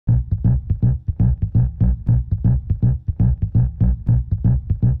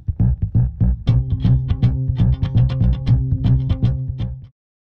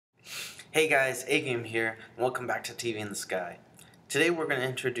Hey guys, A-Game here, and welcome back to TV in the Sky. Today we're going to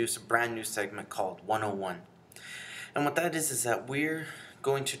introduce a brand new segment called 101. And what that is that we're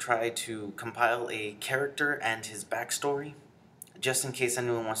going to try to compile a character and his backstory, just in case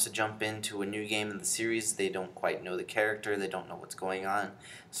anyone wants to jump into a new game in the series. They don't quite know the character, they don't know what's going on.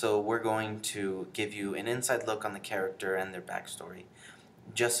 So we're going to give you an inside look on the character and their backstory,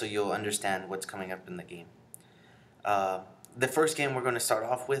 just so you'll understand what's coming up in the game. The first game we're going to start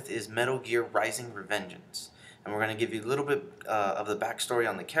off with is Metal Gear Rising: Revengacnce. And we're going to give you a little bit of the backstory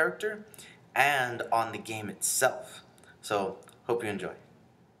on the character and on the game itself. So, hope you enjoy.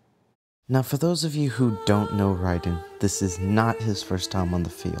 Now, for those of you who don't know Raiden, this is not his first time on the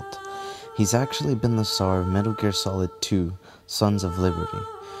field. He's actually been the star of Metal Gear Solid 2, Sons of Liberty,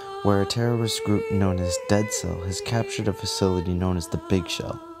 where a terrorist group known as Dead Cell has captured a facility known as the Big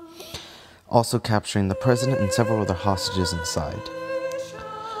Shell, also capturing the president and several other hostages inside.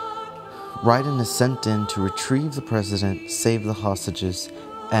 Raiden is sent in to retrieve the president, save the hostages,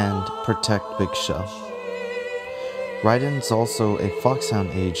 and protect Big Shell. Raiden is also a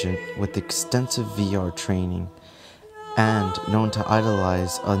Foxhound agent with extensive VR training and known to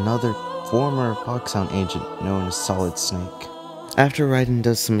idolize another former Foxhound agent known as Solid Snake. After Raiden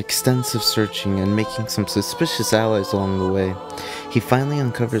does some extensive searching and making some suspicious allies along the way, he finally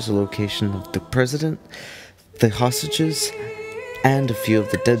uncovers the location of the president, the hostages, and a few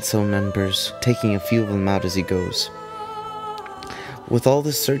of the Dead Cell members, taking a few of them out as he goes. With all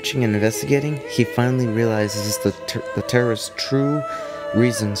this searching and investigating, he finally realizes the terrorists' true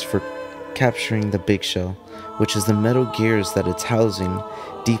reasons for capturing the Big Shell, which is the metal gears that it's housing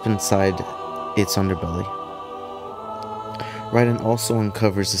deep inside its underbelly. Raiden also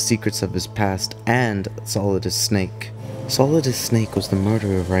uncovers the secrets of his past and Solidus Snake. Solidus Snake was the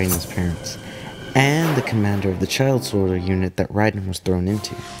murderer of Raiden's parents, and the commander of the child soldier unit that Raiden was thrown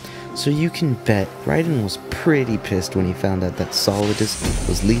into. So you can bet Raiden was pretty pissed when he found out that Solidus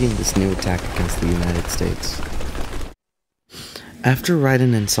was leading this new attack against the United States. After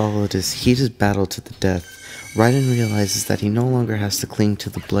Raiden and Solidus heated battle to the death, Raiden realizes that he no longer has to cling to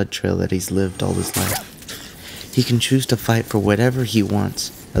the blood trail that he's lived all his life. He can choose to fight for whatever he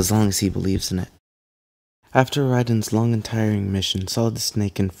wants, as long as he believes in it. After Raiden's long and tiring mission, Solid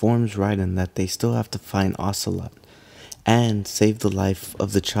Snake informs Raiden that they still have to find Ocelot, and save the life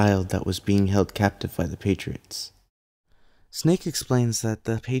of the child that was being held captive by the Patriots. Snake explains that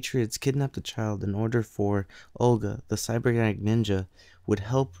the Patriots kidnapped the child in order for Olga, the cybernetic ninja, would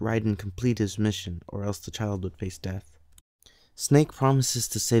help Raiden complete his mission, or else the child would face death. Snake promises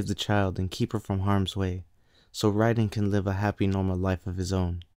to save the child and keep her from harm's way, so Raiden can live a happy, normal life of his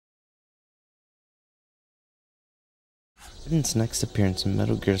own. Raiden's next appearance in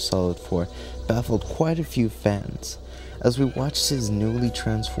Metal Gear Solid 4 baffled quite a few fans. As we watched his newly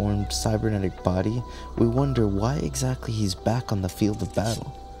transformed cybernetic body, we wonder why exactly he's back on the field of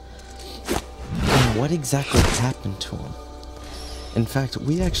battle, and what exactly happened to him. In fact,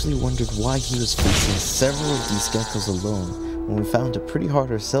 we actually wondered why he was facing several of these geckos alone, when we found it pretty hard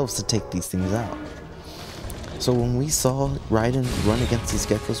ourselves to take these things out. So when we saw Raiden run against these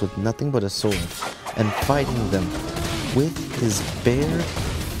geckos with nothing but a sword, and fighting them with his bare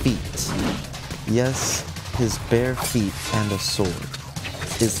feet, yes, his bare feet and a sword,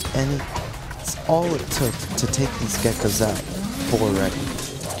 it's all it took to take these geckos out for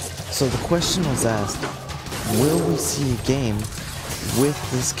Raiden. So the question was asked, will we see a game with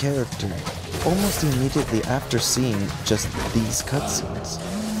this character almost immediately after seeing just these cutscenes?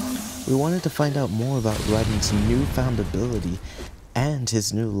 We wanted to find out more about Raiden's newfound ability and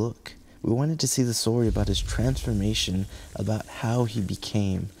his new look. We wanted to see the story about his transformation, about how he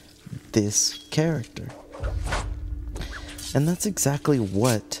became this character. And that's exactly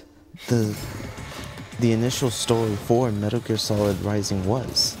what the initial story for Metal Gear Solid Rising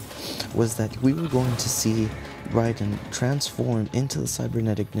was that we were going to see Raiden transform into the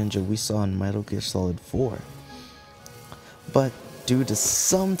cybernetic ninja we saw in Metal Gear Solid 4. But due to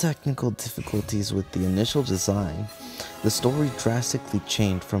some technical difficulties with the initial design, the story drastically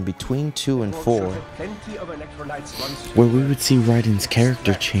changed from between 2 and 4, where we would see Raiden's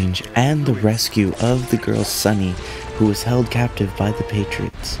character change and the rescue of the girl Sunny, who was held captive by the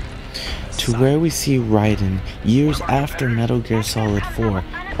Patriots, to where we see Raiden, years after Metal Gear Solid 4,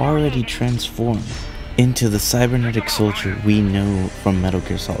 already transformed into the cybernetic soldier we know from Metal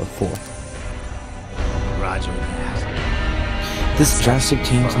Gear Solid 4. Roger that. This drastic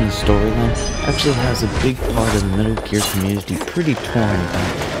change in the storyline actually has a big part of the Metal Gear community pretty torn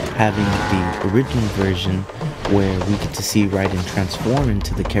about having the original version where we get to see Raiden transform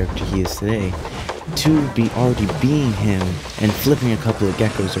into the character he is today, to be already being him and flipping a couple of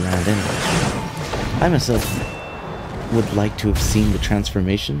geckos around anyway. I myself would like to have seen the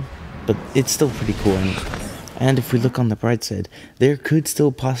transformation, but it's still pretty cool anyway. And if we look on the bright side, there could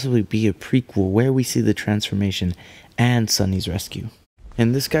still possibly be a prequel where we see the transformation and Sunny's rescue.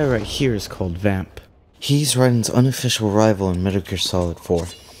 And this guy right here is called Vamp. He's Raiden's unofficial rival in Metal Gear Solid 4.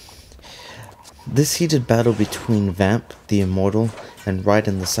 This heated battle between Vamp, the Immortal, and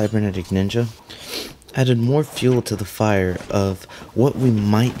Raiden, the Cybernetic Ninja, added more fuel to the fire of what we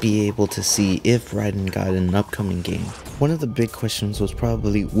might be able to see if Raiden got in an upcoming game. One of the big questions was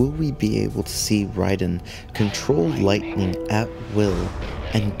probably, will we be able to see Raiden control lightning at will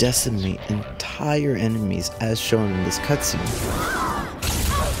and decimate entire enemies as shown in this cutscene?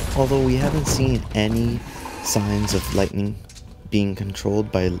 Although we haven't seen any signs of lightning being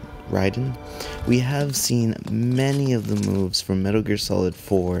controlled by Raiden, we have seen many of the moves from Metal Gear Solid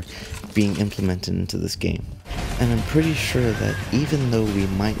 4 being implemented into this game. And I'm pretty sure that even though we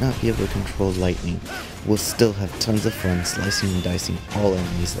might not be able to control lightning, we'll still have tons of fun slicing and dicing all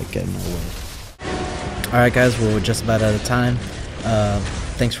enemies that get in our way. Alright guys, well, we're just about out of time.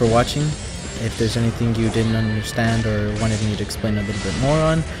 Thanks for watching. If there's anything you didn't understand or wanted me to explain a little bit more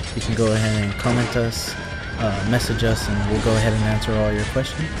on, you can go ahead and comment us, message us, and we'll go ahead and answer all your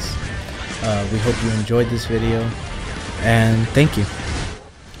questions. We hope you enjoyed this video, and thank you.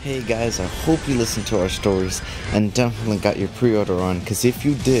 Hey guys, I hope you listened to our stories and definitely got your pre-order on, because if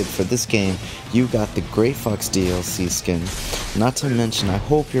you did, for this game, you got the Grey Fox DLC skin. Not to mention, I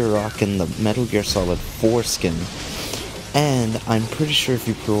hope you're rocking the Metal Gear Solid 4 skin. And I'm pretty sure if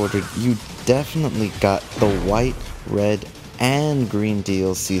you pre-ordered, you definitely got the white, red, and green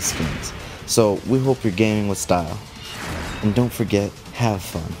DLC skins. So we hope you're gaming with style. And don't forget, have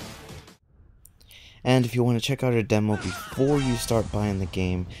fun. And if you want to check out our demo before you start buying the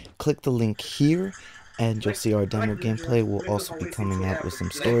game, click the link here and you'll see our demo gameplay. We'll also be coming out with some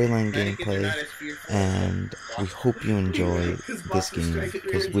storyline gameplay, and we hope you enjoy this game,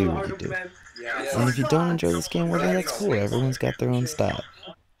 because we really do. And if you don't enjoy this game, well then that's cool, everyone's got their own style.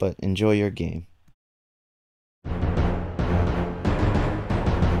 But enjoy your game.